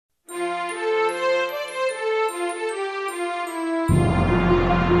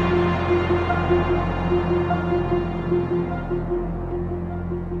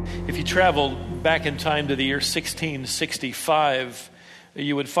traveled back in time to the year 1665,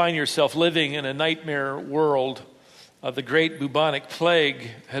 you would find yourself living in a nightmare world. The great bubonic plague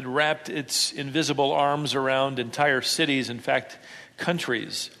had wrapped its invisible arms around entire cities, in fact,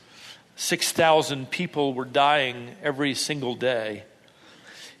 countries. 6,000 people were dying every single day.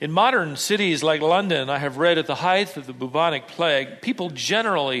 In modern cities like London, I have read at the height of the bubonic plague, people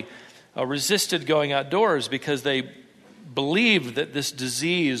generally resisted going outdoors because they believed that this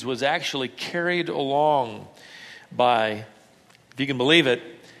disease was actually carried along by, if you can believe it,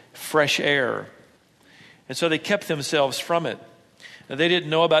 fresh air. And so they kept themselves from it. Now, they didn't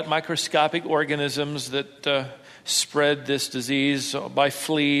know about microscopic organisms that spread this disease by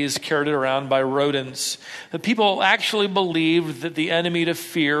fleas, carried it around by rodents. The people actually believed that the enemy to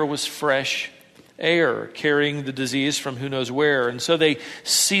fear was fresh air, carrying the disease from who knows where. And so they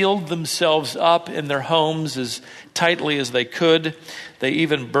sealed themselves up in their homes as tightly as they could. They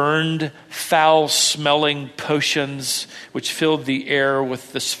even burned foul-smelling potions, which filled the air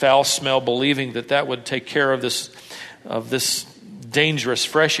with this foul smell, believing that that would take care of this dangerous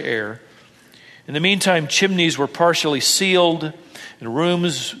fresh air. In the meantime, chimneys were partially sealed, and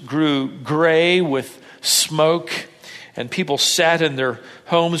rooms grew gray with smoke, and people sat in their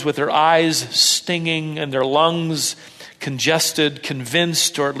homes with their eyes stinging and their lungs congested,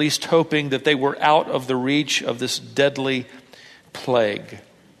 convinced, or at least hoping that they were out of the reach of this deadly plague.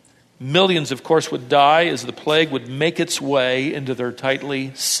 Millions, of course, would die as the plague would make its way into their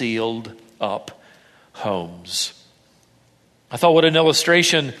tightly sealed up homes. I thought, what an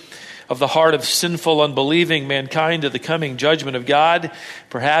illustration of the heart of sinful, unbelieving mankind to the coming judgment of God.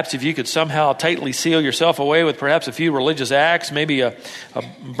 Perhaps if you could somehow tightly seal yourself away with perhaps a few religious acts, maybe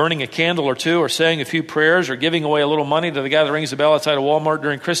burning a candle or two, or saying a few prayers, or giving away a little money to the guy that rings the bell outside of Walmart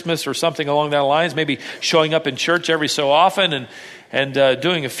during Christmas, or something along that lines, maybe showing up in church every so often and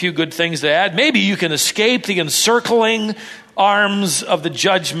doing a few good things to add, maybe you can escape the encircling arms of the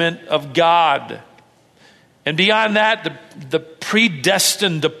judgment of God. And beyond that, the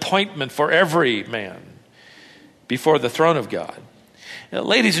predestined appointment for every man before the throne of God. Now,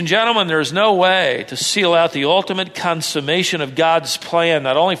 ladies and gentlemen, there is no way to seal out the ultimate consummation of God's plan,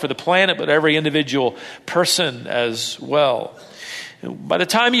 not only for the planet, but every individual person as well. By the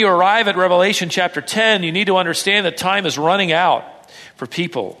time you arrive at Revelation chapter 10, you need to understand that time is running out for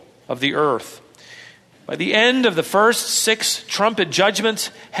people of the earth. By the end of the first 6 trumpet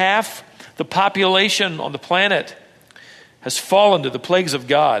judgments, half the population on the planet has fallen to the plagues of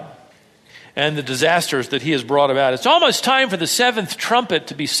God and the disasters that he has brought about. It's almost time for the 7th trumpet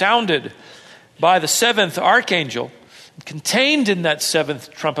to be sounded by the 7th Archangel. Contained in that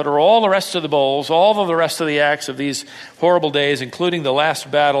 7th trumpet are all the rest of the bowls, all of the rest of the acts of these horrible days, including the last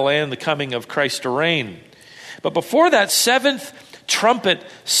battle and the coming of Christ to reign. But before that 7th trumpet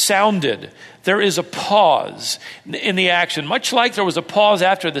sounded, there is a pause in the action, much like there was a pause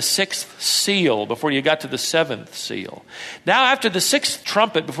after the 6th seal before you got to the 7th seal. Now, after the 6th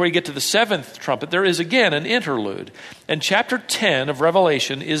trumpet, before you get to the 7th trumpet, there is again an interlude. And chapter 10 of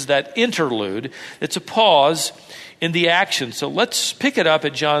Revelation is that interlude. It's a pause in the action. So let's pick it up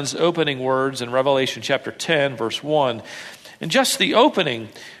at John's opening words in Revelation chapter 10, verse 1. And just the opening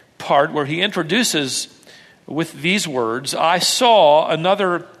part where he introduces with these words, "I saw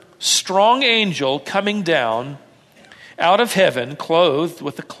another strong angel coming down out of heaven, clothed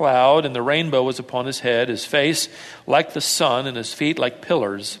with a cloud, and the rainbow was upon his head, his face like the sun, and his feet like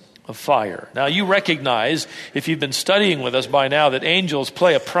pillars of fire." Now, you recognize, if you've been studying with us by now, that angels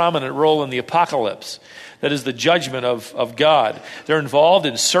play a prominent role in the apocalypse. That is the judgment of God. They're involved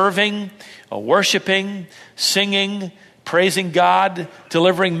in serving, worshiping, singing, praising God,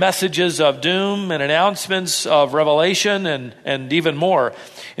 delivering messages of doom and announcements of revelation and even more.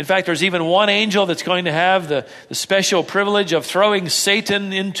 In fact, there's even one angel that's going to have the special privilege of throwing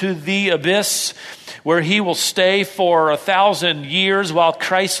Satan into the abyss, where he will stay for 1,000 years while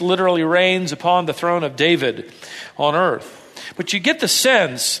Christ literally reigns upon the throne of David on earth. But you get the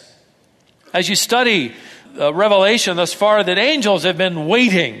sense, as you study Revelation thus far, that angels have been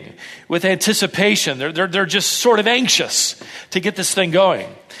waiting with anticipation. They're just sort of anxious to get this thing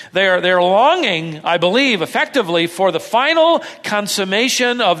going. They're longing, I believe, effectively for the final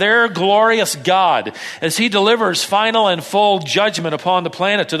consummation of their glorious God as he delivers final and full judgment upon the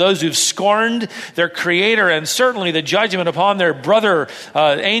planet to those who've scorned their creator, and certainly the judgment upon their brother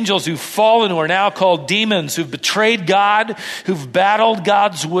angels who've fallen, who are now called demons, who've betrayed God, who've battled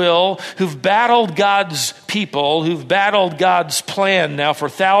God's will, who've battled God's people, who've battled God's plan now for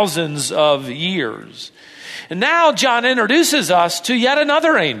thousands of years. And now John introduces us to yet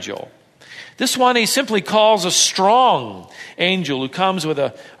another angel. This one he simply calls a strong angel who comes with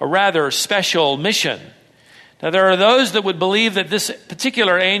a rather special mission. Now, there are those that would believe that this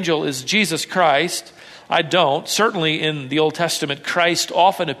particular angel is Jesus Christ. I don't. Certainly in the Old Testament, Christ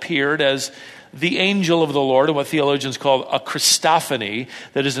often appeared as the angel of the Lord, and what theologians call a Christophany,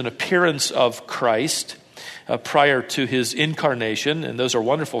 that is an appearance of Christ prior to his incarnation. And those are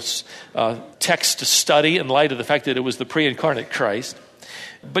wonderful texts to study in light of the fact that it was the pre-incarnate Christ.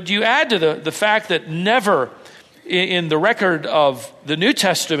 But you add to the fact that never in the record of the New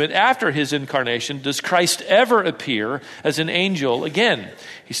Testament after his incarnation does Christ ever appear as an angel again.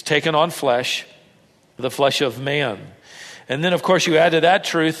 He's taken on flesh, the flesh of man. And then, of course, you add to that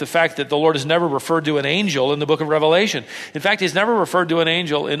truth the fact that the Lord is never referred to an angel in the book of Revelation. In fact, he's never referred to an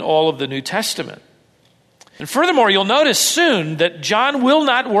angel in all of the New Testament. And furthermore, you'll notice soon that John will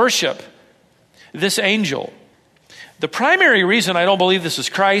not worship this angel. The primary reason I don't believe this is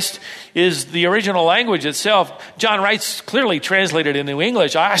Christ is the original language itself. John writes, clearly translated into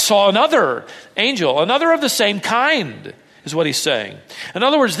English, I saw another angel, another of the same kind, is what he's saying. In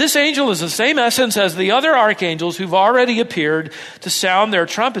other words, this angel is the same essence as the other archangels who've already appeared to sound their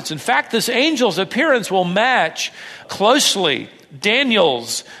trumpets. In fact, this angel's appearance will match closely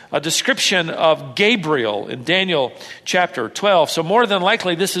Daniel's description of Gabriel in Daniel chapter 12. So more than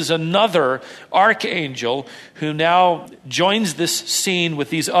likely, this is another archangel who now joins this scene with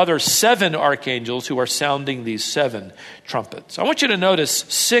these other 7 archangels who are sounding these 7 trumpets. I want you to notice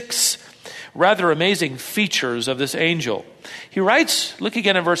 6 rather amazing features of this angel. He writes, look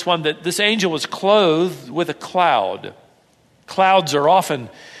again in verse 1, that this angel was clothed with a cloud. Clouds are often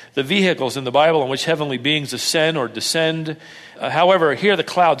the vehicles in the Bible in which heavenly beings ascend or descend. However, here the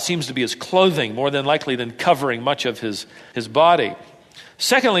cloud seems to be his clothing, more than likely than covering much of his body.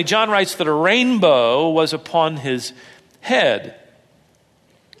 Secondly, John writes that a rainbow was upon his head.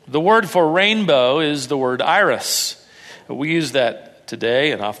 The word for rainbow is the word iris. We use that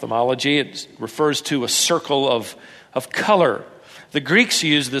today in ophthalmology. It refers to a circle of color. The Greeks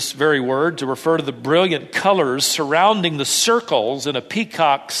used this very word to refer to the brilliant colors surrounding the circles in a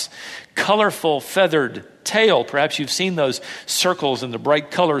peacock's colorful feathered tail. Perhaps you've seen those circles and the bright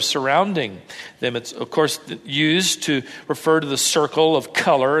colors surrounding them. It's, of course, used to refer to the circle of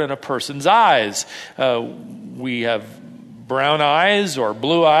color in a person's eyes. We have brown eyes or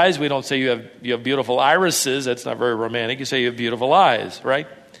blue eyes. We don't say you have beautiful irises. That's not very romantic. You say you have beautiful eyes, right?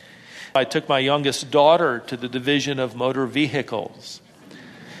 I took my youngest daughter to the Division of Motor Vehicles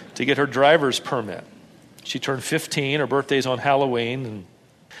to get her driver's permit. She turned 15. Her birthday's on Halloween. And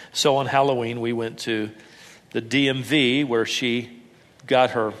so on Halloween, we went to the DMV where she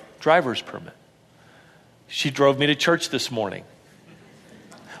got her driver's permit. She drove me to church this morning.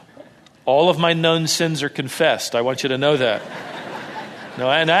 All of my known sins are confessed. I want you to know that. No,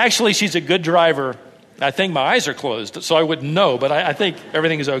 and actually, she's a good driver. I think my eyes are closed, so I wouldn't know, but I think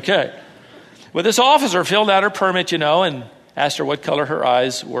everything is okay. Well, this officer filled out her permit, and asked her what color her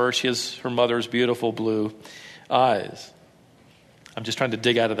eyes were. She has her mother's beautiful blue eyes. I'm just trying to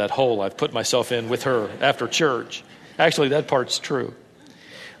dig out of that hole I've put myself in with her after church. Actually, that part's true.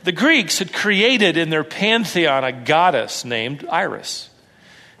 The Greeks had created in their pantheon a goddess named Iris.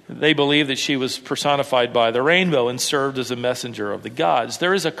 They believed that she was personified by the rainbow and served as a messenger of the gods.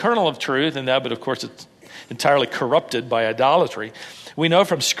 There is a kernel of truth in that, but of course it's entirely corrupted by idolatry. We know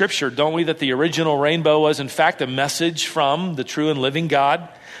from Scripture, don't we, that the original rainbow was in fact a message from the true and living God,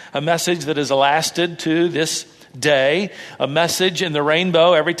 a message that has lasted to this day, a message in the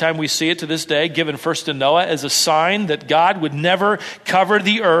rainbow every time we see it to this day, given first to Noah as a sign that God would never cover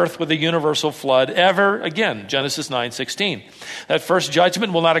the earth with a universal flood ever again. Genesis 9:16. That first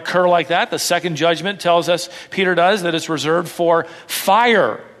judgment will not occur like that. The second judgment tells us, Peter does, that it's reserved for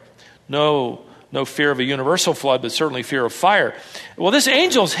fire. No fear of a universal flood, but certainly fear of fire. Well, this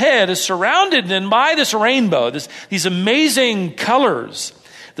angel's head is surrounded then by this rainbow, these amazing colors.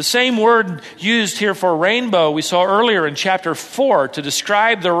 The same word used here for rainbow we saw earlier in chapter 4 to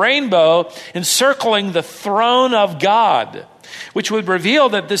describe the rainbow encircling the throne of God, which would reveal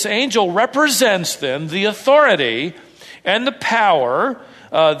that this angel represents then the authority and the power,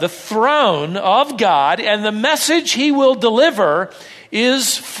 the throne of God, and the message he will deliver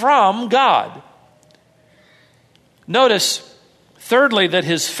is from God. Notice, thirdly, that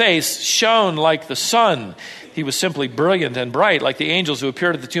his face shone like the sun. He was simply brilliant and bright, like the angels who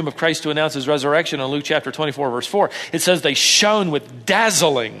appeared at the tomb of Christ to announce his resurrection in Luke chapter 24, verse 4. It says they shone with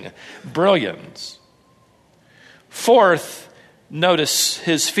dazzling brilliance. Fourth, notice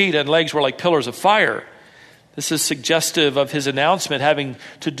his feet and legs were like pillars of fire. This is suggestive of his announcement having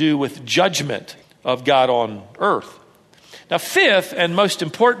to do with judgment of God on earth. Now, fifth, and most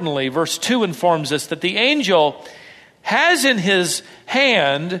importantly, verse 2 informs us that the angel has in his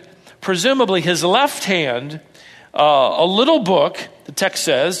hand, presumably his left hand, a little book, the text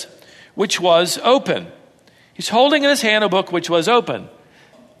says, which was open. He's holding in his hand a book which was open.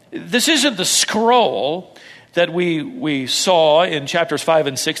 This isn't the scroll that we saw in chapters 5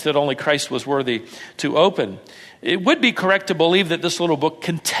 and 6 that only Christ was worthy to open. It would be correct to believe that this little book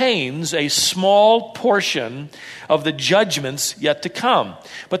contains a small portion of the judgments yet to come.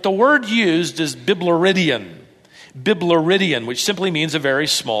 But the word used is biblaridion, which simply means a very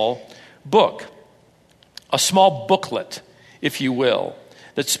small book, a small booklet, if you will,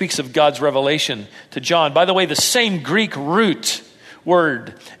 that speaks of God's revelation to John. By the way, the same Greek root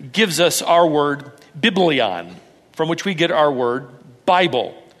word gives us our word biblion, from which we get our word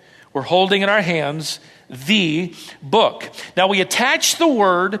Bible. We're holding in our hands the book. Now we attach the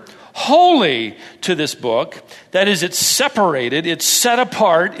word holy to this book. That is, it's separated, it's set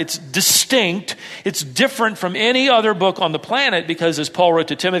apart, it's distinct, it's different from any other book on the planet because, as Paul wrote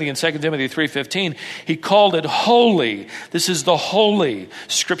to Timothy in 2 Timothy 3:15, he called it holy. This is the holy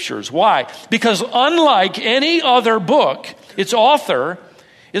scriptures. Why? Because unlike any other book, its author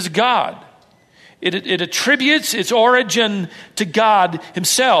is God. It attributes its origin to God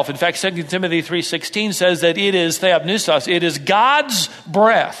himself. In fact, 2 Timothy 3:16 says that it is theopneustos. It is God's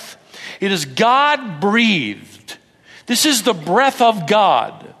breath. It is God-breathed. This is the breath of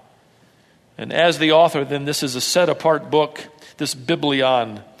God. And as the author, then this is a set-apart book, this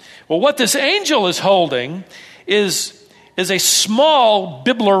biblion. Well, what this angel is holding is a small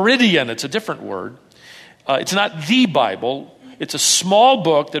biblaridion. It's a different word. It's not the Bible. It's a small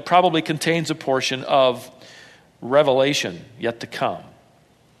book that probably contains a portion of revelation yet to come.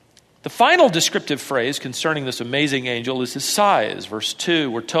 The final descriptive phrase concerning this amazing angel is his size. Verse 2,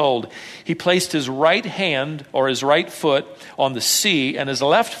 we're told, he placed his right hand or his right foot on the sea and his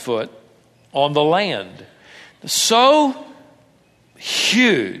left foot on the land. So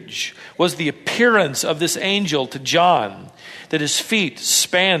huge was the appearance of this angel to John that his feet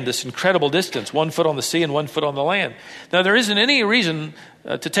spanned this incredible distance, 1 foot on the sea and 1 foot on the land. Now, there isn't any reason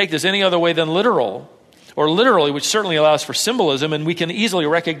to take this any other way than literal, or literally, which certainly allows for symbolism, and we can easily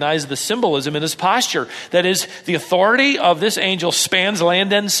recognize the symbolism in his posture. That is, the authority of this angel spans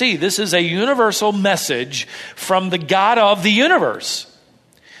land and sea. This is a universal message from the God of the universe.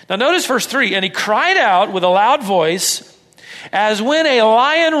 Now, notice verse 3, and he cried out with a loud voice, as when a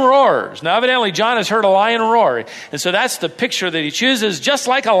lion roars. Now, evidently, John has heard a lion roar. And so that's the picture that he chooses. Just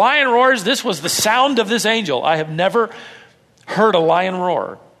like a lion roars, this was the sound of this angel. I have never heard a lion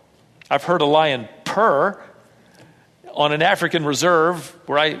roar. I've heard a lion purr on an African reserve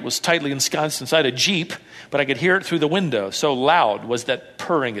where I was tightly ensconced inside a Jeep, but I could hear it through the window. So loud was that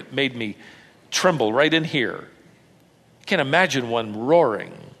purring. It made me tremble right in here. I can't imagine one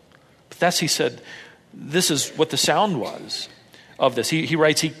roaring. But he said, this is what the sound was of this. He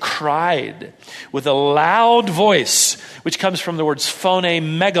writes, he cried with a loud voice, which comes from the words phone,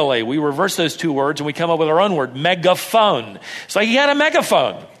 megale. We reverse those two words and we come up with our own word, megaphone. It's like he had a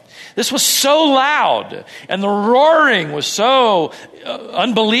megaphone. This was so loud, and the roaring was so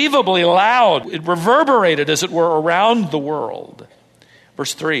unbelievably loud. It reverberated, as it were, around the world.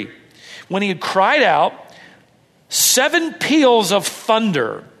 Verse 3, when he had cried out, 7 peals of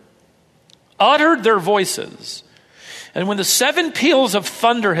thunder uttered their voices. And when the 7 peals of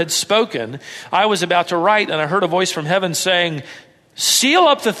thunder had spoken, I was about to write, and I heard a voice from heaven saying, seal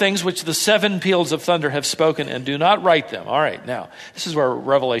up the things which the 7 peals of thunder have spoken, and do not write them. All right, now, this is where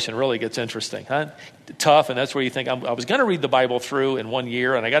Revelation really gets interesting, huh? Tough, and that's where you think, I was going to read the Bible through in 1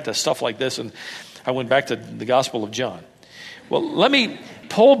 year, and I got to stuff like this, and I went back to the Gospel of John. Well, let me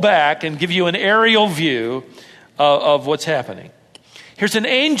pull back and give you an aerial view of what's happening. Here's an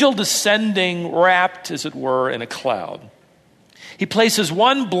angel descending, wrapped, as it were, in a cloud. He places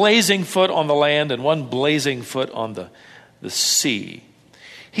 1 blazing foot on the land and 1 blazing foot on the sea.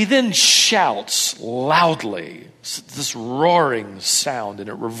 He then shouts loudly, this roaring sound, and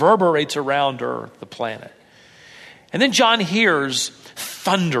it reverberates around Earth, the planet. And then John hears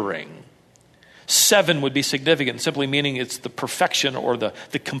thundering. 7 would be significant, simply meaning it's the perfection or the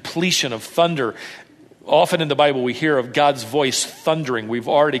completion of thunder. Often in the Bible we hear of God's voice thundering. We've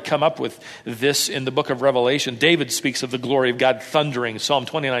already come up with this in the book of Revelation. David speaks of the glory of God thundering, Psalm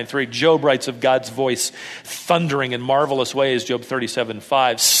 29:3. Job writes of God's voice thundering in marvelous ways, Job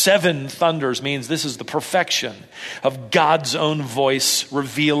 37:5. 7 thunders means this is the perfection of God's own voice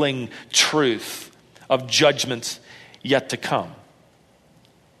revealing truth of judgments yet to come.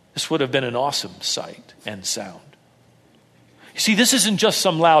 This would have been an awesome sight and sound. You see, this isn't just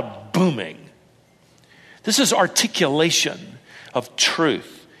some loud booming. This is articulation of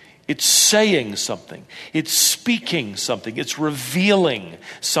truth. It's saying something. It's speaking something. It's revealing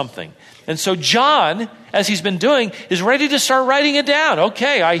something. And so John, as he's been doing, is ready to start writing it down.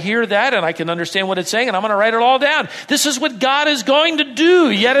 Okay, I hear that and I can understand what it's saying and I'm going to write it all down. This is what God is going to do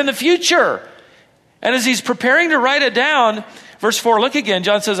yet in the future. And as he's preparing to write it down, verse 4, look again,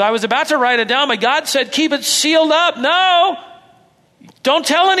 John says, I was about to write it down, but God said, keep it sealed up. No, don't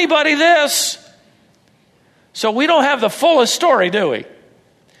tell anybody this. So we don't have the fullest story, do we?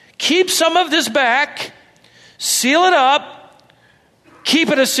 Keep some of this back, seal it up, keep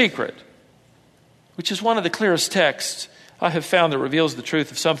it a secret, which is one of the clearest texts I have found that reveals the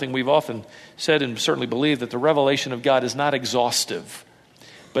truth of something we've often said and certainly believe, that the revelation of God is not exhaustive,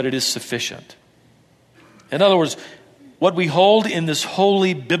 but it is sufficient. In other words, what we hold in this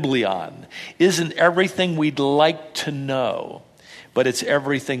holy biblion isn't everything we'd like to know, but it's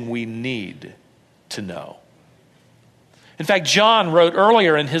everything we need to know. In fact, John wrote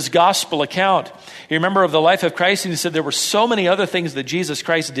earlier in his gospel account, you remember of the life of Christ, and he said there were so many other things that Jesus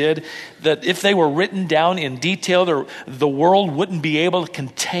Christ did that if they were written down in detail, the world wouldn't be able to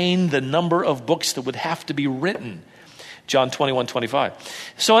contain the number of books that would have to be written. John 21:25.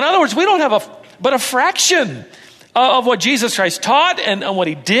 So in other words, we don't have but a fraction of what Jesus Christ taught and what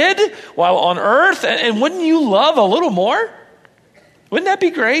he did while on earth. And wouldn't you love a little more? Wouldn't that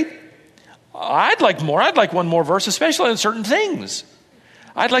be great? I'd like more. I'd like one more verse, especially on certain things.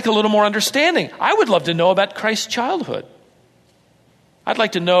 I'd like a little more understanding. I would love to know about Christ's childhood. I'd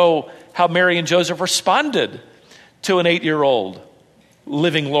like to know how Mary and Joseph responded to an 8-year-old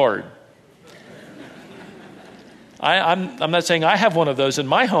living Lord. I'm not saying I have one of those in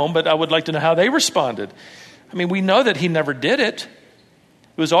my home, but I would like to know how they responded. I mean, we know that he never did it.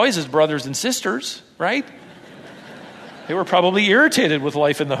 It was always his brothers and sisters, right? They were probably irritated with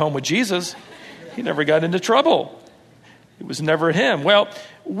life in the home with Jesus. He never got into trouble. It was never him. Well,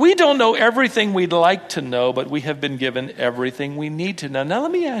 we don't know everything we'd like to know, but we have been given everything we need to know. Now,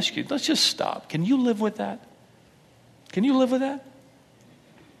 let me ask you, let's just stop. Can you live with that? Can you live with that?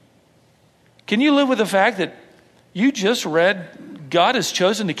 Can you live with the fact that you just read God has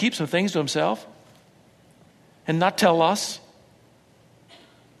chosen to keep some things to himself and not tell us?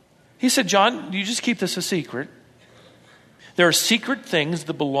 He said, John, you just keep this a secret. There are secret things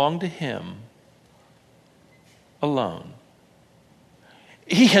that belong to him alone.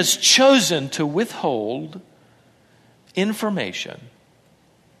 He has chosen to withhold information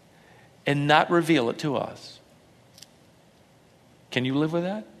and not reveal it to us. Can you live with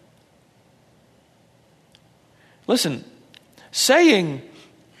that? Listen, saying,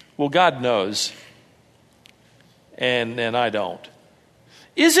 well, God knows, and I don't,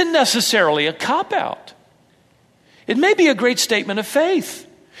 isn't necessarily a cop-out. It may be a great statement of faith.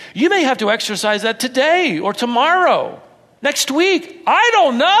 You may have to exercise that today or tomorrow, next week. I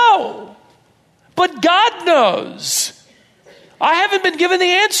don't know. But God knows. I haven't been given the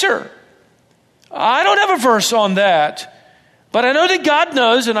answer. I don't have a verse on that. But I know that God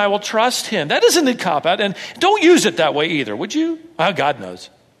knows and I will trust him. That isn't a cop-out. And don't use it that way either, would you? Oh, God knows.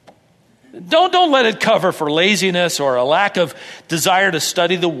 Don't let it cover for laziness or a lack of desire to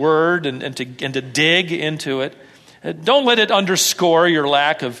study the word and to dig into it. Don't let it underscore your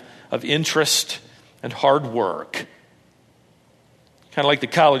lack of interest and hard work. Kind of like the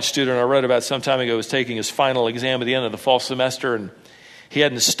college student I wrote about some time ago was taking his final exam at the end of the fall semester, and he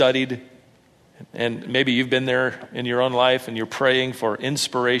hadn't studied. And maybe you've been there in your own life, and you're praying for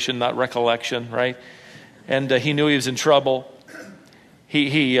inspiration, not recollection, right? And he knew he was in trouble.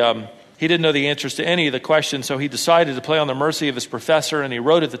 He didn't know the answers to any of the questions, so he decided to play on the mercy of his professor, and he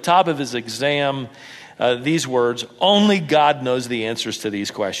wrote at the top of his exam these words, "Only God knows the answers to these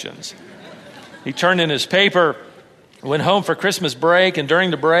questions." He turned in his paper, went home for Christmas break, and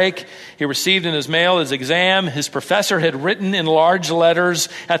during the break, he received in his mail his exam. His professor had written in large letters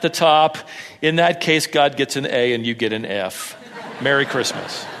at the top, "In that case, God gets an A and you get an F. Merry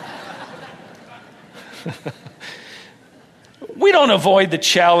Christmas." We don't avoid the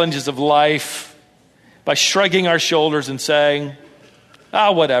challenges of life by shrugging our shoulders and saying,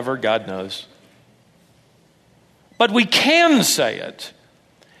 whatever, God knows. But we can say it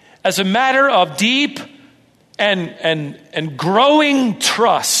as a matter of deep and growing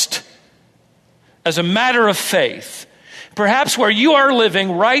trust, as a matter of faith. Perhaps where you are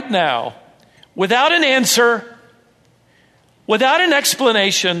living right now, without an answer, without an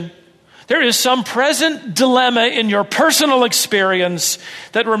explanation, there is some present dilemma in your personal experience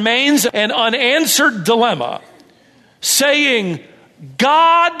that remains an unanswered dilemma, saying,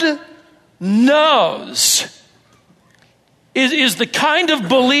 God knows, is the kind of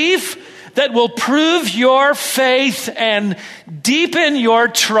belief that will prove your faith and deepen your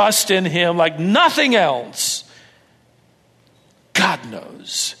trust in him like nothing else. God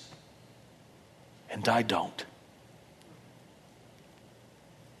knows, and I don't.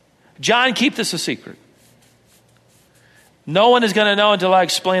 John, keep this a secret. No one is going to know until I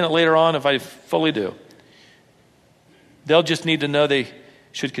explain it later on, if I fully do. They'll just need to know they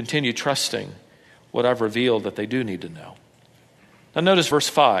should continue trusting what I've revealed that they do need to know. Now notice verse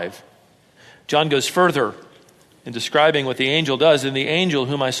 5. John goes further in describing what the angel does. And the angel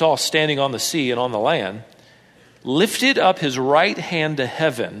whom I saw standing on the sea and on the land lifted up his right hand to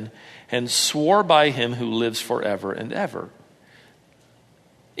heaven and swore by him who lives forever and ever.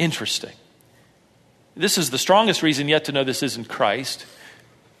 Interesting. This is the strongest reason yet to know this isn't Christ,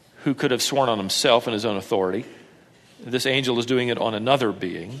 who could have sworn on himself in his own authority. This angel is doing it on another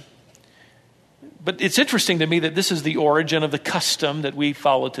being. But it's interesting to me that this is the origin of the custom that we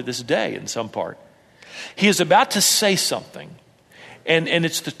follow to this day in some part. He is about to say something, and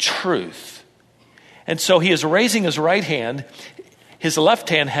it's the truth. And so he is raising his right hand. His left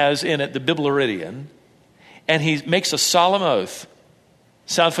hand has in it the Biblaridion, and he makes a solemn oath.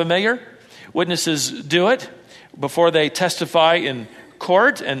 Sound familiar? Witnesses do it before they testify in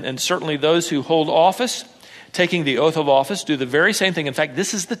court, and certainly those who hold office, taking the oath of office, do the very same thing. In fact,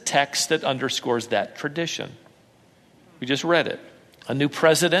 this is the text that underscores that tradition. We just read it. A new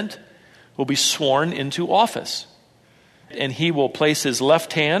president will be sworn into office, and he will place his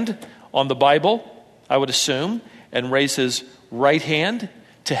left hand on the Bible, I would assume, and raise his right hand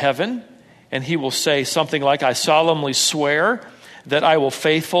to heaven, and he will say something like, I solemnly swear that I will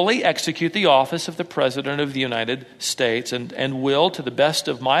faithfully execute the office of the President of the United States and will, to the best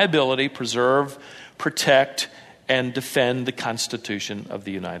of my ability, preserve, protect, and defend the Constitution of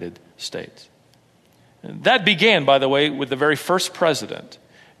the United States. And that began, by the way, with the very first president,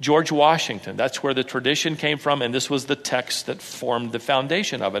 George Washington. That's where the tradition came from, and this was the text that formed the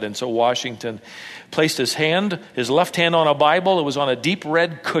foundation of it. And so Washington placed his left hand on a Bible. It was on a deep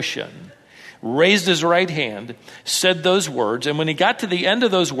red cushion, raised his right hand, said those words, and when he got to the end of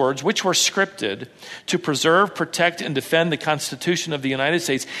those words, which were scripted to preserve, protect, and defend the Constitution of the United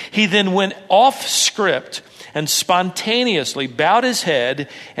States, he then went off script and spontaneously bowed his head,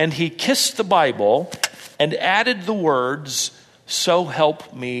 and he kissed the Bible and added the words, so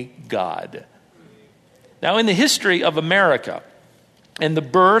help me God. Now, in the history of America and the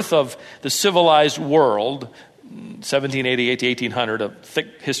birth of the civilized world, 1788 to 1800, a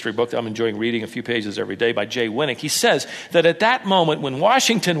thick history book that I'm enjoying reading a few pages every day by Jay Winnick, he says that at that moment when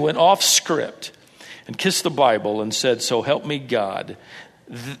Washington went off script and kissed the Bible and said, so help me God,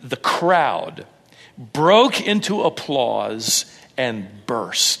 the crowd broke into applause and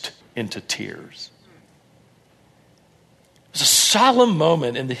burst into tears. It was a solemn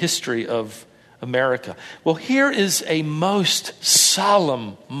moment in the history of America. Well, here is a most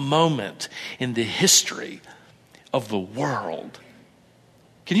solemn moment in the history of the world.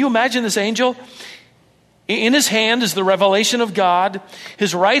 Can you imagine this angel? In his hand is the revelation of God.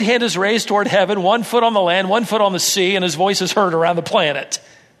 His right hand is raised toward heaven, 1 foot on the land, 1 foot on the sea, and his voice is heard around the planet,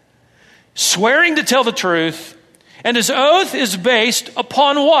 swearing to tell the truth. And his oath is based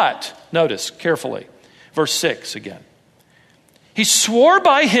upon what? Notice carefully. Verse 6 again. He swore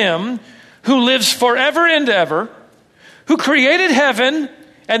by him who lives forever and ever, who created heaven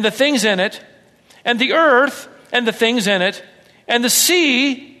and the things in it, and the earth and the things in it, and the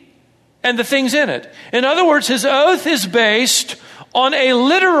sea and the things in it. In other words, his oath is based on a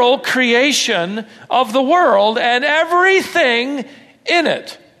literal creation of the world and everything in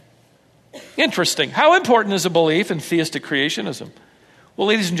it. Interesting. How important is a belief in theistic creationism? Well,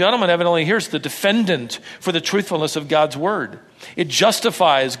 ladies and gentlemen, evidently here's the defendant for the truthfulness of God's word. It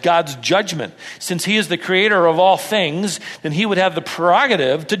justifies God's judgment. Since he is the creator of all things, then he would have the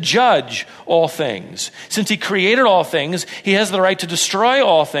prerogative to judge all things. Since he created all things, he has the right to destroy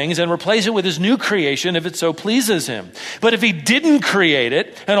all things and replace it with his new creation if it so pleases him. But if he didn't create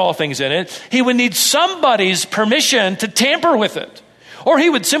it and all things in it, he would need somebody's permission to tamper with it. Or he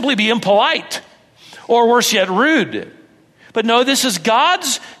would simply be impolite, or worse yet, rude. But no, this is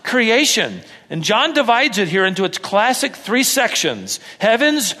God's creation. And John divides it here into its classic 3 sections: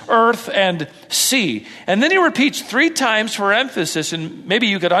 heavens, earth, and sea. And then he repeats 3 times for emphasis, and maybe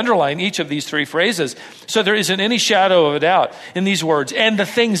you could underline each of these 3 phrases so there isn't any shadow of a doubt in these words. And the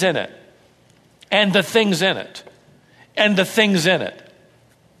things in it. And the things in it. And the things in it.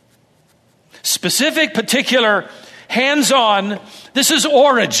 Specific, particular, hands-on. This is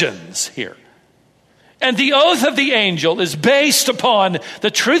origins here. And the oath of the angel is based upon the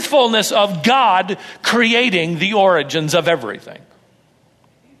truthfulness of God creating the origins of everything.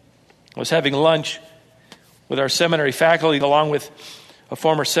 I was having lunch with our seminary faculty along with a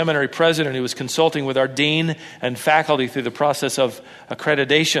former seminary president who was consulting with our dean and faculty through the process of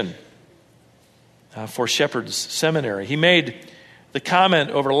accreditation for Shepherd's Seminary. He made the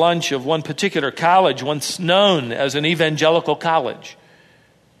comment over lunch of one particular college once known as an evangelical college,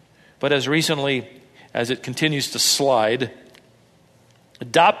 but as recently as it continues to slide,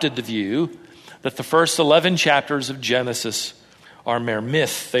 adopted the view that the first 11 chapters of Genesis are mere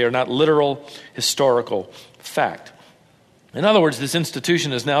myth. They are not literal historical fact. In other words, this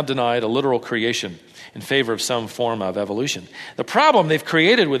institution has now denied a literal creation in favor of some form of evolution. The problem they've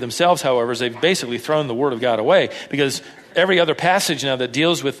created with themselves, however, is they've basically thrown the Word of God away, because every other passage now that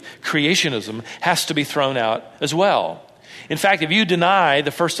deals with creationism has to be thrown out as well. In fact, if you deny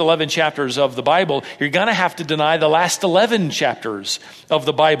the first 11 chapters of the Bible, you're going to have to deny the last 11 chapters of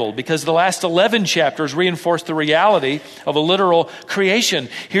the Bible, because the last 11 chapters reinforce the reality of a literal creation.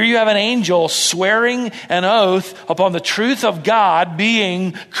 Here you have an angel swearing an oath upon the truth of God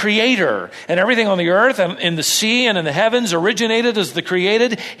being creator, and everything on the earth and in the sea and in the heavens originated as the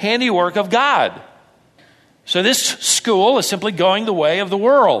created handiwork of God. So this school is simply going the way of the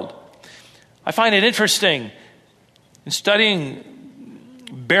world. I find it interesting in studying,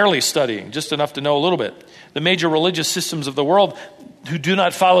 barely studying, just enough to know a little bit, the major religious systems of the world who do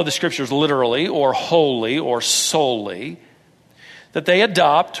not follow the scriptures literally or wholly or solely, that they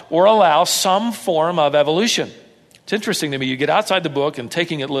adopt or allow some form of evolution. It's interesting to me. You get outside the book and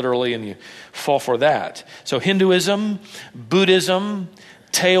taking it literally and you fall for that. So Hinduism, Buddhism,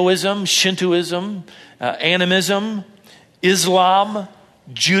 Taoism, Shintoism, animism, Islam,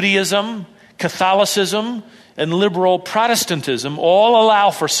 Judaism, Catholicism, and liberal Protestantism all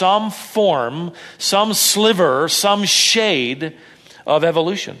allow for some form, some sliver, some shade of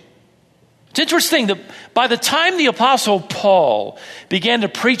evolution. It's interesting that by the time the Apostle Paul began to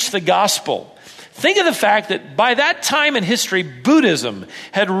preach the gospel, think of the fact that by that time in history, Buddhism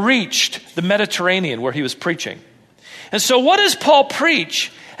had reached the Mediterranean where he was preaching. And so what does Paul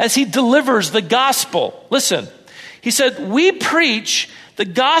preach as he delivers the gospel? Listen, he said, "We preach the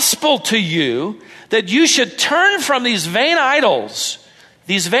gospel to you, that you should turn from these vain idols,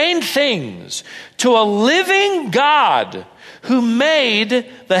 these vain things, to a living God who made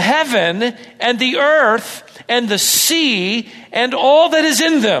the heaven and the earth and the sea and all that is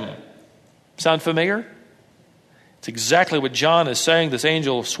in them." Sound familiar? It's exactly what John is saying this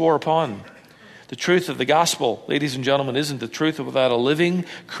angel swore upon. The truth of the gospel, ladies and gentlemen, isn't the truth without a living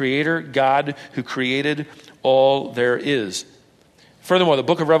creator, God who created all there is. Furthermore, the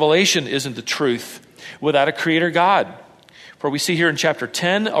book of Revelation isn't the truth without a creator God. For we see here in chapter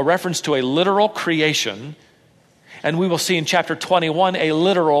 10 a reference to a literal creation, and we will see in chapter 21 a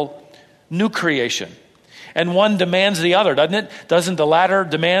literal new creation. And one demands the other, doesn't it? Doesn't the latter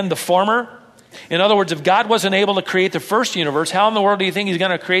demand the former? In other words, if God wasn't able to create the first universe, how in the world do you think he's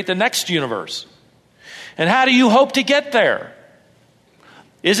going to create the next universe? And how do you hope to get there?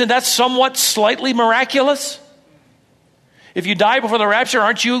 Isn't that somewhat slightly miraculous? If you die before the rapture,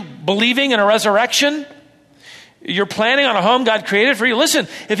 aren't you believing in a resurrection? You're planning on a home God created for you. Listen,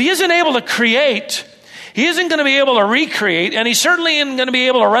 if he isn't able to create, he isn't going to be able to recreate, and he certainly isn't going to be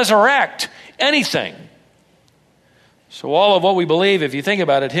able to resurrect anything. So all of what we believe, if you think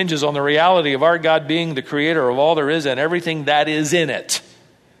about it, hinges on the reality of our God being the creator of all there is and everything that is in it.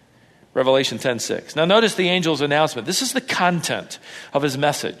 Revelation 10:6. Now notice the angel's announcement. This is the content of his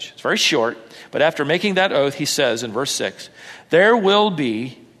message. It's very short, but after making that oath, he says in verse 6, there will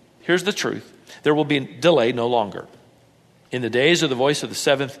be, here's the truth, there will be delay no longer. In the days of the voice of the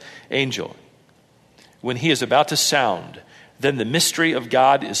seventh angel, when he is about to sound, then the mystery of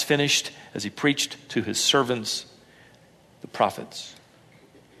God is finished, as he preached to his servants, the prophets.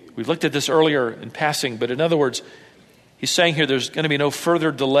 We've looked at this earlier in passing, but in other words, he's saying here there's going to be no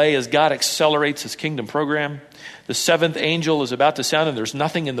further delay as God accelerates his kingdom program. The seventh angel is about to sound, and there's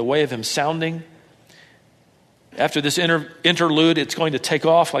nothing in the way of him sounding. After this interlude, it's going to take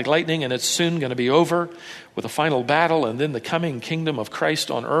off like lightning, and it's soon going to be over with a final battle and then the coming kingdom of Christ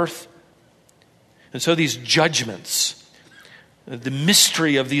on earth. And so these judgments, the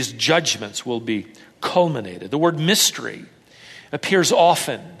mystery of these judgments will be culminated. The word mystery appears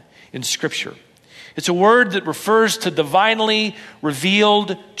often in Scripture. It's a word that refers to divinely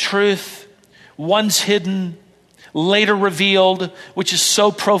revealed truth, once hidden, later revealed, which is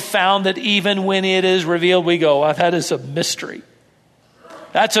so profound that even when it is revealed, we go, wow, that is a mystery.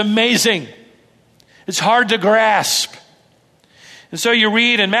 That's amazing. It's hard to grasp. And so you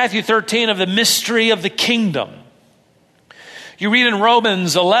read in Matthew 13 of the mystery of the kingdom. You read in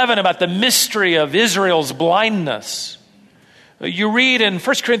Romans 11 about the mystery of Israel's blindness. You read in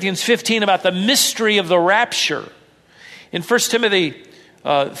 1 Corinthians 15 about the mystery of the rapture. In 1 Timothy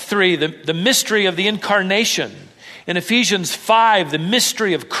 3, the mystery of the incarnation. In Ephesians 5, the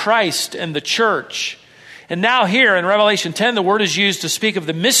mystery of Christ and the church. And now here in Revelation 10, the word is used to speak of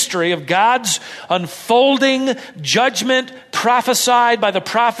the mystery of God's unfolding judgment prophesied by the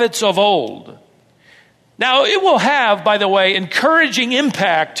prophets of old. Now, it will have, by the way, encouraging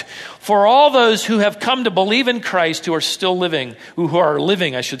impact for all those who have come to believe in Christ, who are still living, who are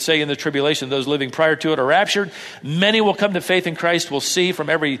living, I should say, in the tribulation. Those living prior to it are raptured. Many will come to faith in Christ, will see from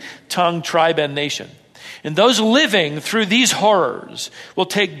every tongue, tribe, and nation. And those living through these horrors will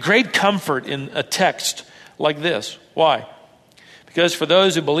take great comfort in a text like this. Why? Because for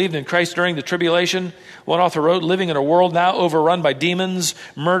those who believed in Christ during the tribulation, one author wrote, living in a world now overrun by demons,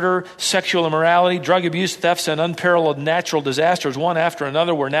 murder, sexual immorality, drug abuse, thefts, and unparalleled natural disasters, one after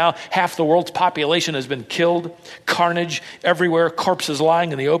another, where now half the world's population has been killed, carnage everywhere, corpses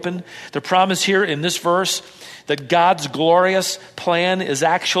lying in the open. The promise here in this verse that God's glorious plan is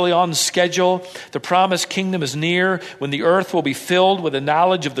actually on schedule. The promised kingdom is near, when the earth will be filled with the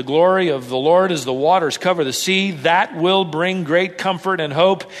knowledge of the glory of the Lord as the waters cover the sea. That will bring great comfort and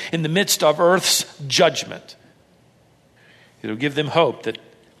hope in the midst of earth's judgment. It'll give them hope that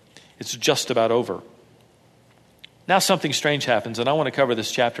it's just about over. Now something strange happens, and I want to cover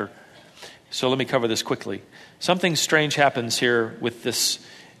this chapter. So let me cover this quickly. Something strange happens here with this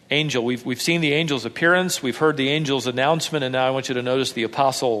angel. We've seen the angel's appearance. We've heard the angel's announcement. And now I want you to notice the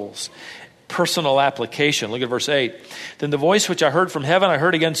apostles' personal application. Look at verse 8. Then the voice which I heard from heaven, I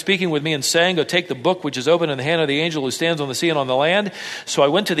heard again speaking with me and saying, go take the book which is open in the hand of the angel who stands on the sea and on the land. So I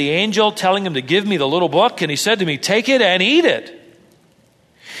went to the angel, telling him to give me the little book. And he said to me, take it and eat it.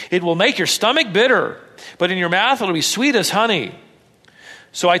 It will make your stomach bitter, but in your mouth it will be sweet as honey.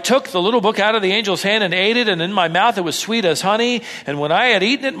 So I took the little book out of the angel's hand and ate it, and in my mouth it was sweet as honey. And when I had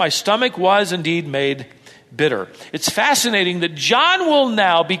eaten it, my stomach was indeed made bitter. It's fascinating that John will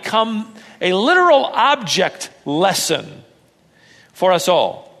now become a literal object lesson for us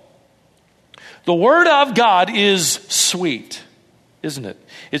all. The Word of God is sweet, isn't it?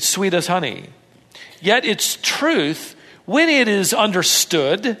 It's sweet as honey. Yet its truth, when it is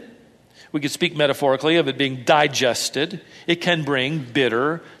understood, we could speak metaphorically of it being digested, it can bring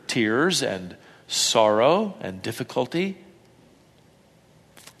bitter tears and sorrow and difficulty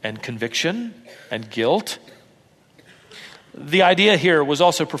and conviction and guilt. The idea here was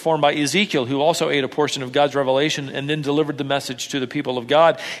also performed by Ezekiel, who also ate a portion of God's revelation and then delivered the message to the people of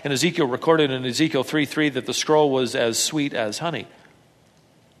God. And Ezekiel recorded in Ezekiel 3:3 that the scroll was as sweet as honey.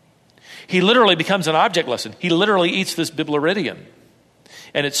 He literally becomes an object lesson. He literally eats this Biblaridion.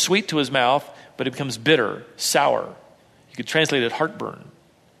 And it's sweet to his mouth, but it becomes bitter, sour. You could translate it heartburn.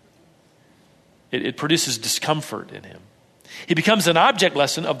 It produces discomfort in him. He becomes an object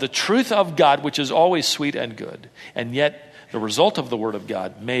lesson of the truth of God, which is always sweet and good. And yet, the result of the Word of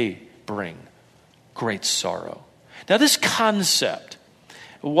God may bring great sorrow. Now, this concept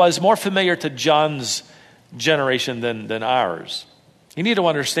was more familiar to John's generation than ours. You need to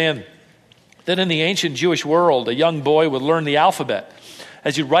understand that in the ancient Jewish world, a young boy would learn the alphabet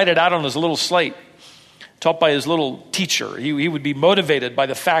as he'd write it out on his little slate, taught by his little teacher. He would be motivated by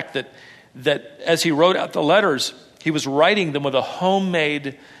the fact that as he wrote out the letters, he was writing them with a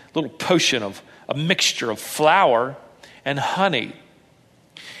homemade little potion of a mixture of flour and honey.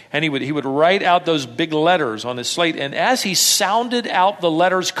 And he would write out those big letters on his slate. And as he sounded out the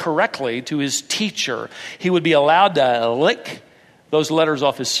letters correctly to his teacher, he would be allowed to lick those letters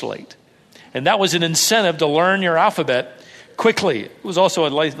off his slate. And that was an incentive to learn your alphabet quickly. It was also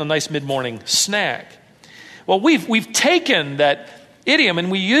a nice mid-morning snack. Well, we've taken that idiom and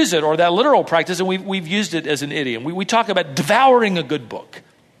we use it, or that literal practice, and we've used it as an idiom. We talk about devouring a good book.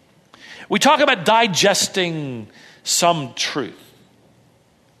 We talk about digesting some truth,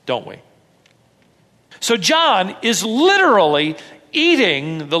 don't we? So John is literally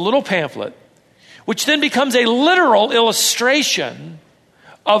eating the little pamphlet, which then becomes a literal illustration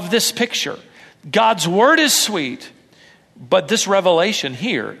of this picture. God's word is sweet, but this revelation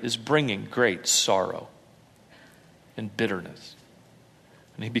here is bringing great sorrow and bitterness.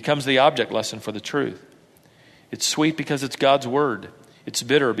 And he becomes the object lesson for the truth. It's sweet because it's God's word. It's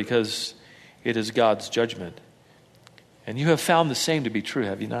bitter because it is God's judgment. And you have found the same to be true,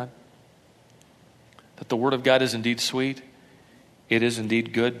 have you not? That the word of God is indeed sweet. It is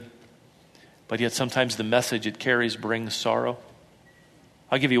indeed good. But yet sometimes the message it carries brings sorrow.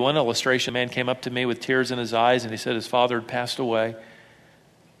 I'll give you one illustration. A man came up to me with tears in his eyes, and he said his father had passed away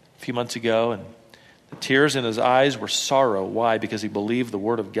a few months ago, and The tears in his eyes were sorrow. Why? Because he believed the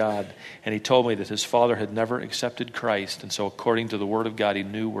word of God. And he told me that his father had never accepted Christ. And so according to the word of God, he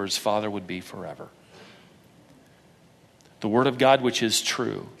knew where his father would be forever. The word of God, which is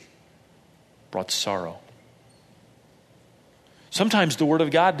true, brought sorrow. Sometimes the word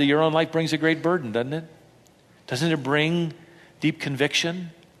of God to your own life brings a great burden, doesn't it? Doesn't it bring deep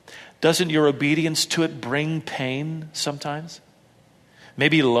conviction? Doesn't your obedience to it bring pain sometimes?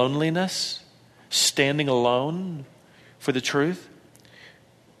 Maybe loneliness, standing alone for the truth.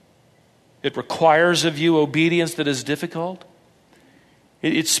 It requires of you obedience that is difficult.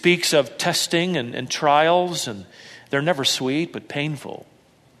 It speaks of testing and trials, and they're never sweet, but painful.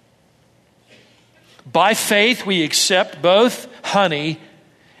 By faith, we accept both honey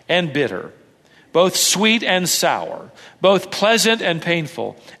and bitter, both sweet and sour, both pleasant and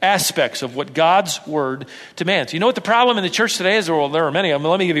painful aspects of what God's word demands. You know what the problem in the church today is? Well, there are many of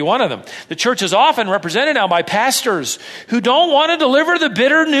them. Let me give you one of them. The church is often represented now by pastors who don't want to deliver the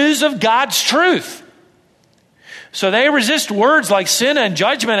bitter news of God's truth. So they resist words like sin and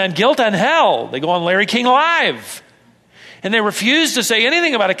judgment and guilt and hell. They go on Larry King Live. And they refuse to say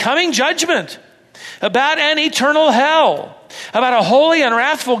anything about a coming judgment, about an eternal hell, about a holy and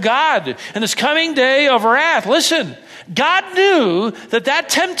wrathful God and this coming day of wrath. Listen, God knew that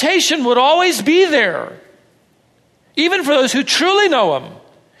temptation would always be there, even for those who truly know Him,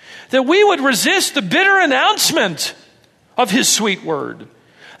 that we would resist the bitter announcement of His sweet word,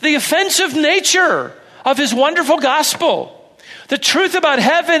 the offensive nature of His wonderful gospel, the truth about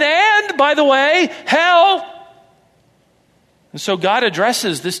heaven and, by the way, hell. And so God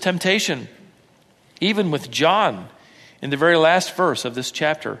addresses this temptation, even with John, in the very last verse of this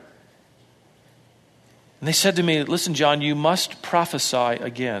chapter. And they said to me, listen, John, you must prophesy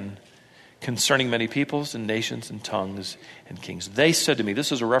again concerning many peoples and nations and tongues and kings. They said to me,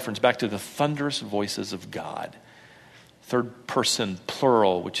 this is a reference back to the thunderous voices of God. Third person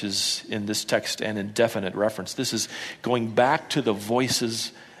plural, which is in this text an indefinite reference. This is going back to the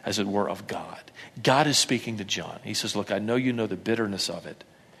voices, as it were, of God. God is speaking to John. He says, look, I know you know the bitterness of it.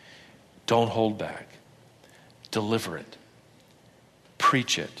 Don't hold back. Deliver it.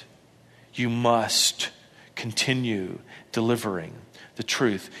 Preach it. You must continue delivering the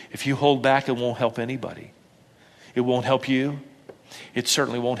truth. If you hold back, it won't help anybody. It won't help you. It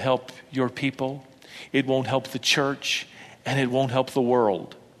certainly won't help your people. It won't help the church. And it won't help the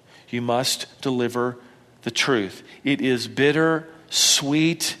world. You must deliver the truth. It is bitter,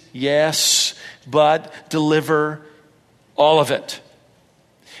 sweet, yes, but deliver all of it.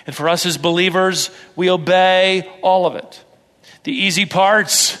 And for us as believers, we obey all of it. The easy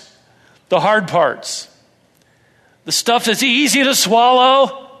parts, the hard parts, the stuff that's easy to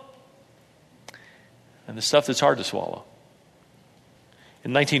swallow, and the stuff that's hard to swallow.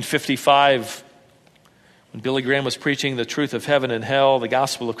 In 1955, when Billy Graham was preaching the truth of heaven and hell, the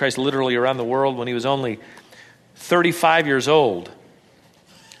gospel of Christ literally around the world, when he was only 35 years old,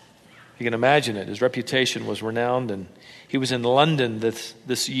 you can imagine it. His reputation was renowned, and he was in London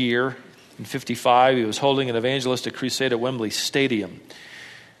this year, in 55. He was holding an evangelistic crusade at Wembley Stadium.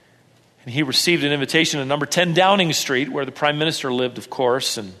 And he received an invitation at number 10 Downing Street, where the Prime Minister lived, of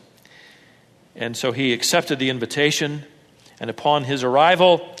course. And so he accepted the invitation. And upon his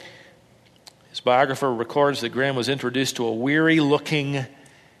arrival, his biographer records that Graham was introduced to a weary-looking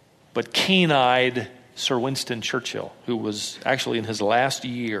but keen-eyed Sir Winston Churchill, who was actually in his last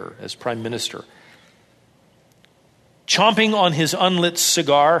year as Prime Minister. Chomping on his unlit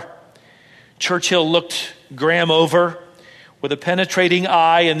cigar, Churchill looked Graham over with a penetrating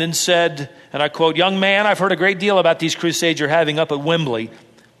eye and then said, and I quote, "Young man, I've heard a great deal about these crusades you're having up at Wembley.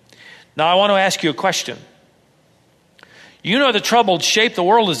 Now I want to ask you a question. You know the troubled shape the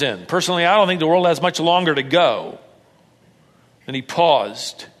world is in. Personally, I don't think the world has much longer to go." And he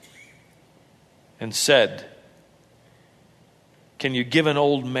paused and said, "Can you give an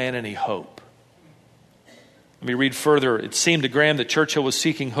old man any hope?" Let me read further. It seemed to Graham that Churchill was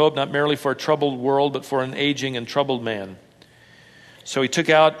seeking hope not merely for a troubled world, but for an aging and troubled man. So he took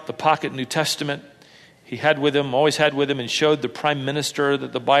out the pocket New Testament he had with him, always had with him, and showed the Prime Minister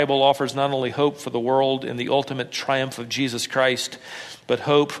that the Bible offers not only hope for the world in the ultimate triumph of Jesus Christ, but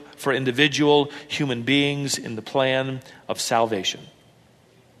hope for individual human beings in the plan of salvation.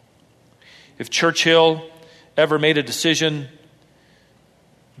 If Churchill ever made a decision,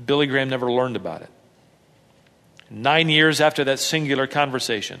 Billy Graham never learned about it. 9 years after that singular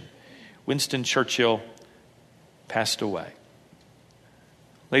conversation, Winston Churchill passed away.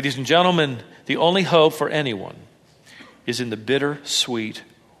 Ladies and gentlemen, the only hope for anyone is in the bittersweet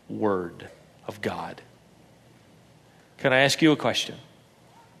word of God. Can I ask you a question?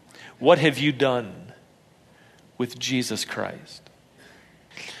 What have you done with Jesus Christ.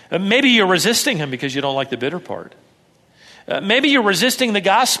 Maybe you're resisting him because you don't like the bitter part. Maybe you're resisting the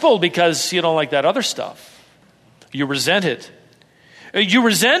gospel because you don't like that other stuff. You resent it. You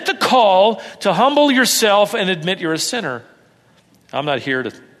resent the call to humble yourself and admit you're a sinner. I'm not here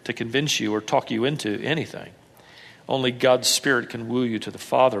to convince you or talk you into anything. Only God's Spirit can woo you to the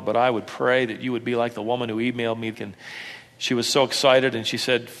Father. But I would pray that you would be like the woman who emailed me. She was so excited, and she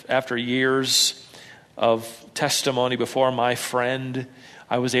said, after years of testimony before my friend,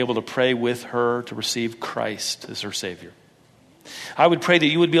 I was able to pray with her to receive Christ as her Savior. I would pray that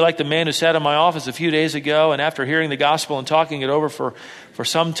you would be like the man who sat in my office a few days ago, and after hearing the gospel and talking it over for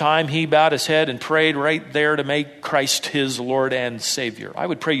some time, he bowed his head and prayed right there to make Christ his Lord and Savior. I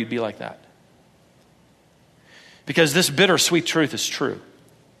would pray you'd be like that. Because this bittersweet truth is true.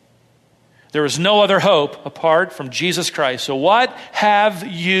 There is no other hope apart from Jesus Christ. So what have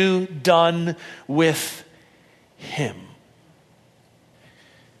you done with him?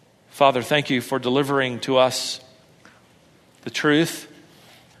 Father, thank you for delivering to us the truth.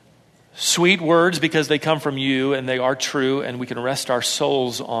 Sweet words because they come from you and they are true, and we can rest our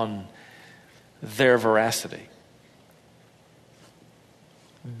souls on their veracity.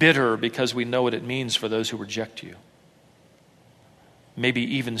 Bitter because we know what it means for those who reject you.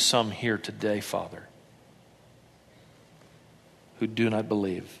 Maybe even some here today, Father, who do not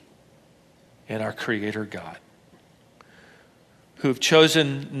believe in our Creator God, who have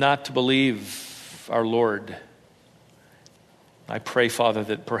chosen not to believe our Lord. I pray, Father,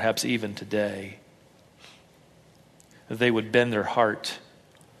 that perhaps even today, that they would bend their heart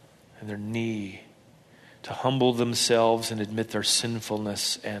and their knee to humble themselves and admit their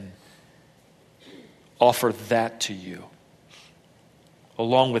sinfulness and offer that to you,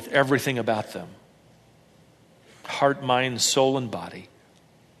 along with everything about them, heart, mind, soul, and body,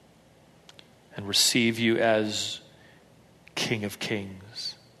 and receive you as King of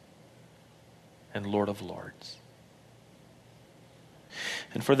Kings and Lord of Lords.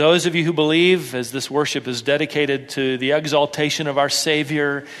 And for those of you who believe, as this worship is dedicated to the exaltation of our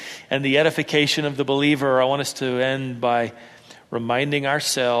Savior and the edification of the believer, I want us to end by reminding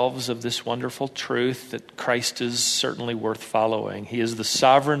ourselves of this wonderful truth that Christ is certainly worth following. He is the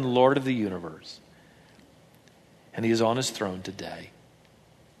sovereign Lord of the universe, and he is on his throne today.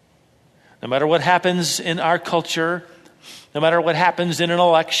 No matter what happens in our culture, no matter what happens in an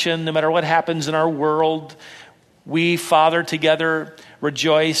election, no matter what happens in our world, we, Father, together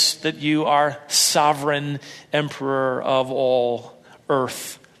rejoice that you are sovereign emperor of all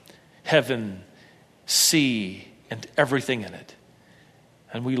earth, heaven, sea, and everything in it.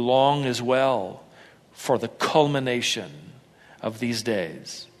 And we long as well for the culmination of these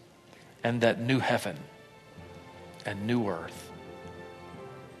days and that new heaven and new earth.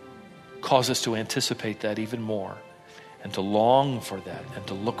 Cause us to anticipate that even more and to long for that and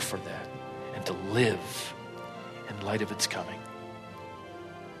to look for that and to live in light of its coming.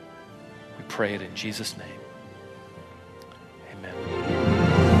 We pray it in Jesus' name.